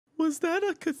Was that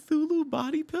a Cthulhu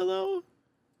body pillow?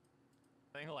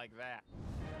 Thing like that.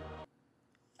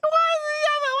 Why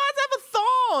does it have a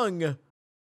thong?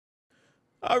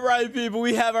 All right, people,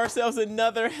 we have ourselves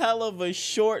another Helluva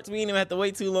shorts. We didn't even have to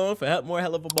wait too long for more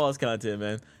Helluva Balls content,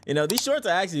 man. You know, these shorts are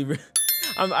actually,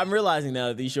 I'm realizing now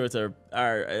that these shorts are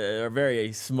a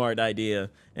very smart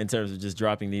idea in terms of just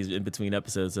dropping these in between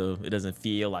episodes so it doesn't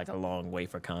feel like a long wait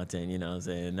for content, you know what I'm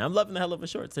saying? I'm loving the Helluva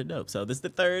shorts, they're dope. So this is the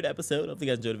third episode. Hopefully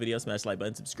you guys enjoyed the video. Smash the like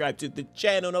button, subscribe to the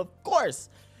channel, and of course,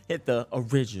 hit the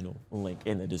original link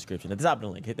in the description. At the top of the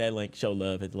link, hit that link, show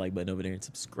love, hit the like button over there, and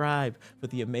subscribe for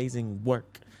the amazing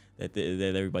work that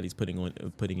everybody's putting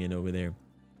in over there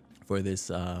for this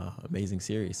amazing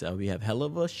series. We have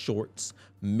Helluva Shorts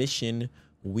Mission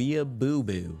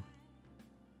Weeaboo-Boo.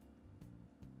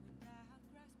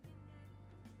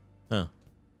 Huh.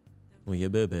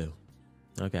 Weeaboo-Boo.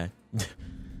 Okay.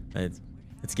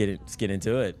 let's get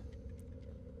into it.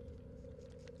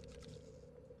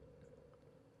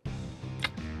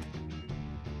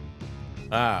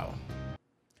 Wow.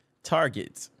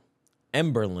 Targets: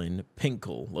 Emberlyn,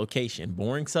 Pinkle. Location: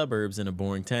 boring suburbs in a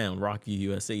boring town. Rockview,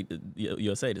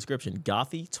 USA. Description: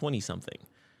 gothy 20-something.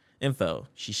 Info: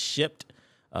 she shipped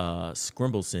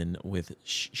Scrimbleson with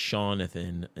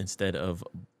Shawnathan instead of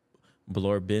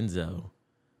Blorbenzo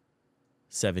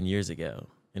 7 years ago,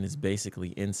 and it's basically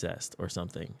incest or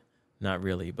something. Not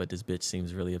really, but this bitch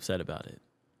seems really upset about it.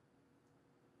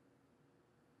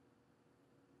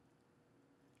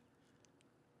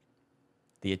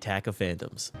 The attack of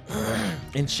fandoms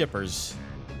and shippers.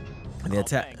 And the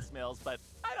attack. Thanks, Mills, but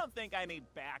I don't think I need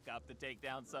backup to take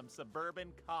down some suburban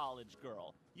college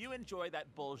girl. You enjoy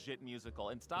that bullshit musical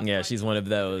and stop. Yeah, she's one of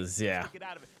those. Yeah, get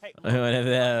out of it. Hey, one of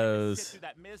those. Get through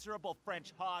that miserable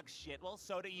French hog shit. Well,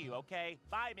 so do you. Okay,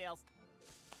 bye, Mills.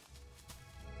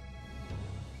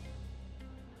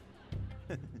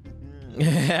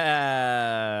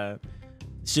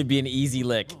 Should be an easy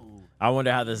lick. I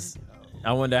wonder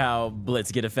how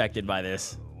Blitz get affected by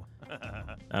this.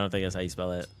 I don't think that's how you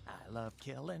spell it. I love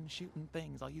killing, shooting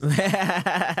things. I'll use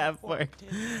I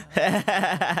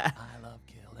love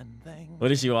killing things.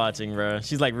 What is she watching, bro?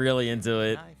 She's like really into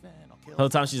it. The whole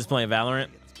time she's just playing Valorant.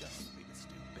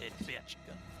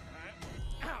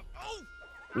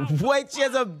 Wait, she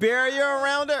has a barrier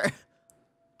around her.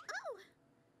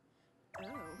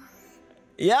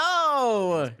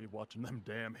 Yo! Be watching them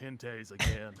damn hentais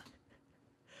again.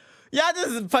 Y'all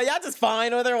just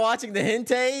fine when they're watching the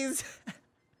hentais?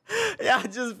 Y'all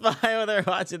just fine when they're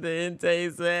watching the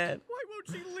hentais, man. Why won't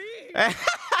she leave?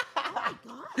 Oh my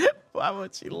God. Why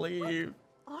won't she leave?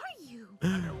 Are you?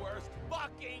 I'm your worst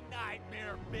fucking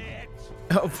nightmare, bitch.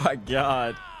 Oh my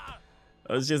God.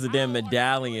 That was just a damn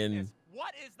medallion.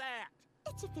 What is that?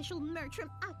 It's official merch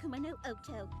from Akuma no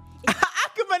Oto.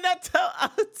 Akuma no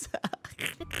Oto.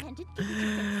 The pendant given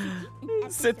to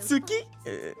Setsuki?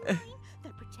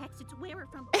 That protects its wearer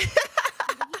from a real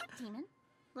demon.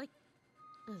 Like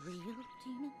a real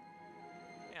demon.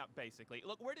 Yeah, basically.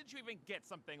 Look, where did you even get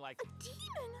something like A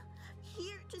demon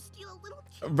here to steal a little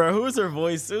kid. Bro, who's her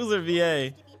voice? Who's her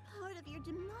VA? To be part of your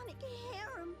demonic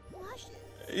harem. Watch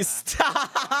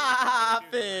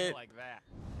Stop it. like that?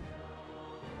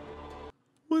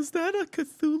 Was that a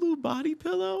Cthulhu body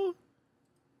pillow?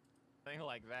 Thing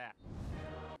like that.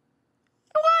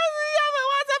 Why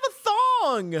does it have a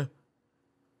thong?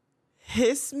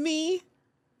 Hiss me?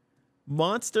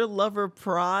 Monster Lover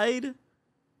Pride?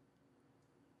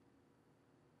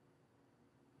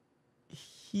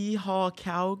 Hee-haw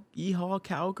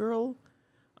cowgirl?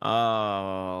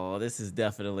 Oh, this is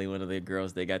definitely one of the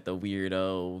girls. They got the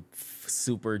weirdo,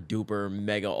 super duper,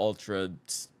 mega ultra,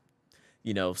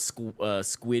 you know,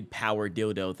 squid power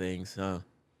dildo things, huh?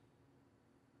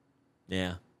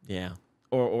 Yeah, yeah.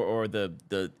 Or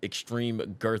the extreme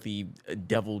girthy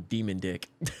devil demon dick.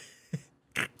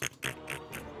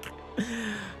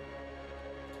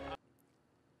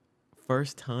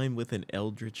 First time with an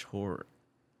eldritch horror.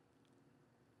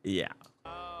 Yeah.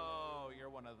 Oh, you're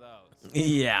one of those.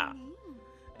 Yeah.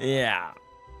 Yeah.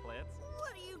 Blitz?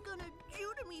 What are you gonna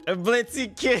do to me? A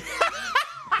Blitzy-Kuuuuun.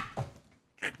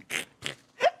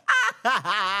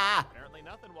 Apparently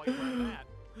nothing while you wear that.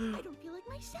 I don't feel like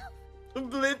myself.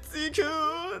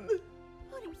 Blitzy-Kuuuuun.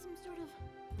 Putting some sort of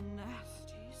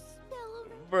nasty spell over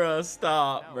me. Bruh,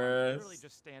 stop, No, I'm bruh. literally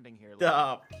just standing here.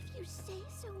 Stop. If you say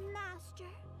so, Master.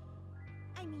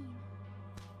 I mean,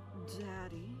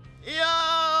 Daddy.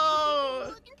 Yo!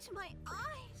 Look into my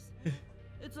eyes.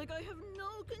 It's like I have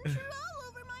no control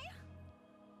over my.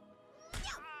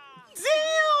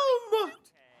 Damn!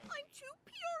 I'm too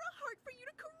pure a heart for you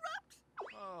to corrupt.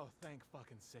 Oh, thank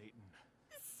fucking Satan.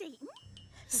 Satan?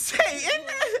 Satan?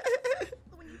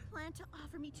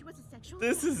 actually.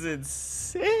 This is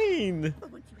insane.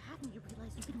 But once you have me, you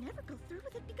realize you could never go through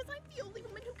with it because I'm the only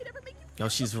woman who could ever make you. Oh,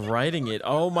 she's writing it.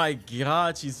 Oh my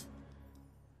god, she's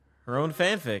her own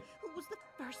fanfic. Who was the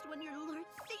first one your Lord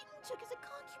Satan took as a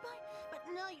concubine? But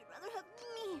now you'd rather have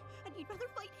me, and you'd rather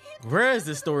fight him. Where is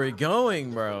this story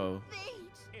going, bro? Fate.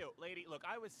 Ew, lady, look,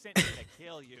 I was sent here to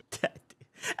kill you.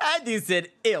 That dude said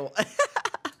ill.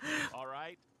 All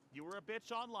right? You were a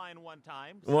bitch online one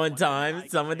time. One time,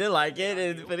 someone didn't like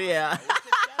it, but yeah.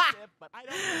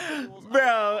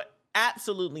 Bro,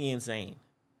 absolutely insane.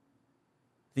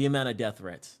 The amount of death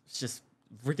threats. It's just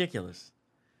ridiculous.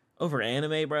 Over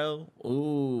anime, bro?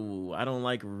 Ooh, I don't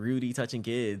like Rudy touching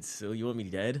kids. So you want me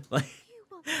dead? Like.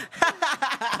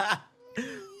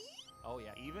 Oh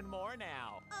yeah, even more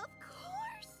now. Of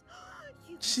course.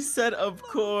 She said, of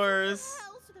course. So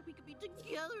that we could be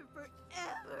together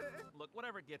forever. Look,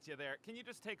 whatever gets you there, can you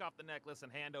just take off the necklace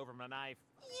and hand over my knife?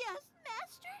 Yes,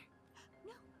 master.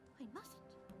 No, I mustn't.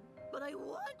 But I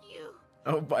want you.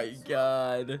 Oh my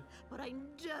god. But I'm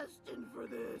destined for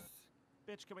this.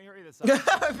 Bitch, can we hurry this up?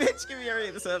 Bitch, give me hurry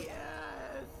this up. Yes.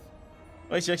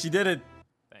 Wait, she actually did it.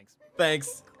 Thanks.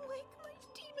 Thanks. Quick, my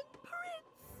demon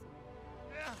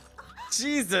prince.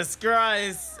 Jesus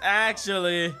Christ,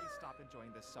 actually. Please stop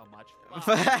enjoying this so much.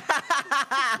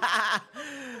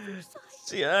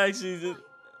 She actually did.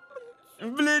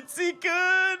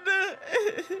 Blitzy-Kuuuuun.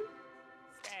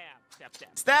 Stab, stab,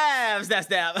 stab. Stab, stab,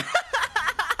 stab.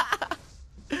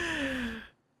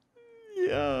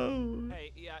 Yo.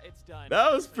 Hey, yeah, it's done.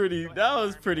 That was Go pretty ahead,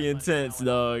 intense, let me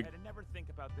dog. know. And never think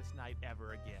about this night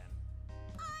ever again.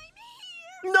 I'm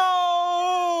here.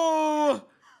 No!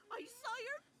 I saw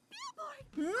your billboard.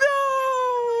 No!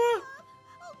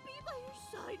 I'll be by your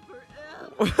side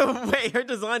forever. Wait, her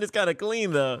design is kind of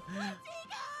clean though.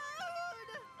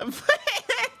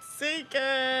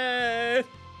 Blitzy-Kuuuuun.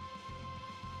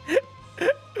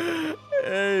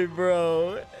 Hey,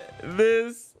 bro.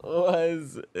 This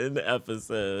was an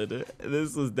episode.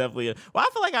 This was definitely a... Well, I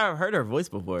feel like I've heard her voice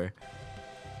before.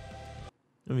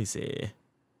 Let me see.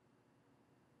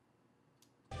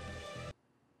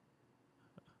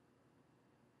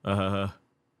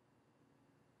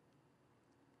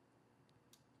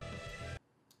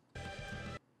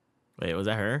 Wait, was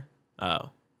that her?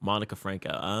 Oh, Monica Franco.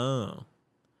 Oh.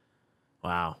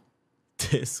 Wow.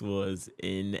 This was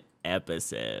an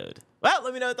episode. Well,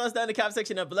 let me know your thoughts down in the comment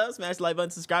section down below. Smash the like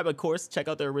button, subscribe, of course. Check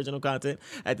out their original content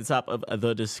at the top of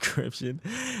the description.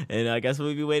 And I guess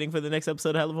we'll be waiting for the next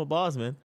episode of Helluva Boss, man.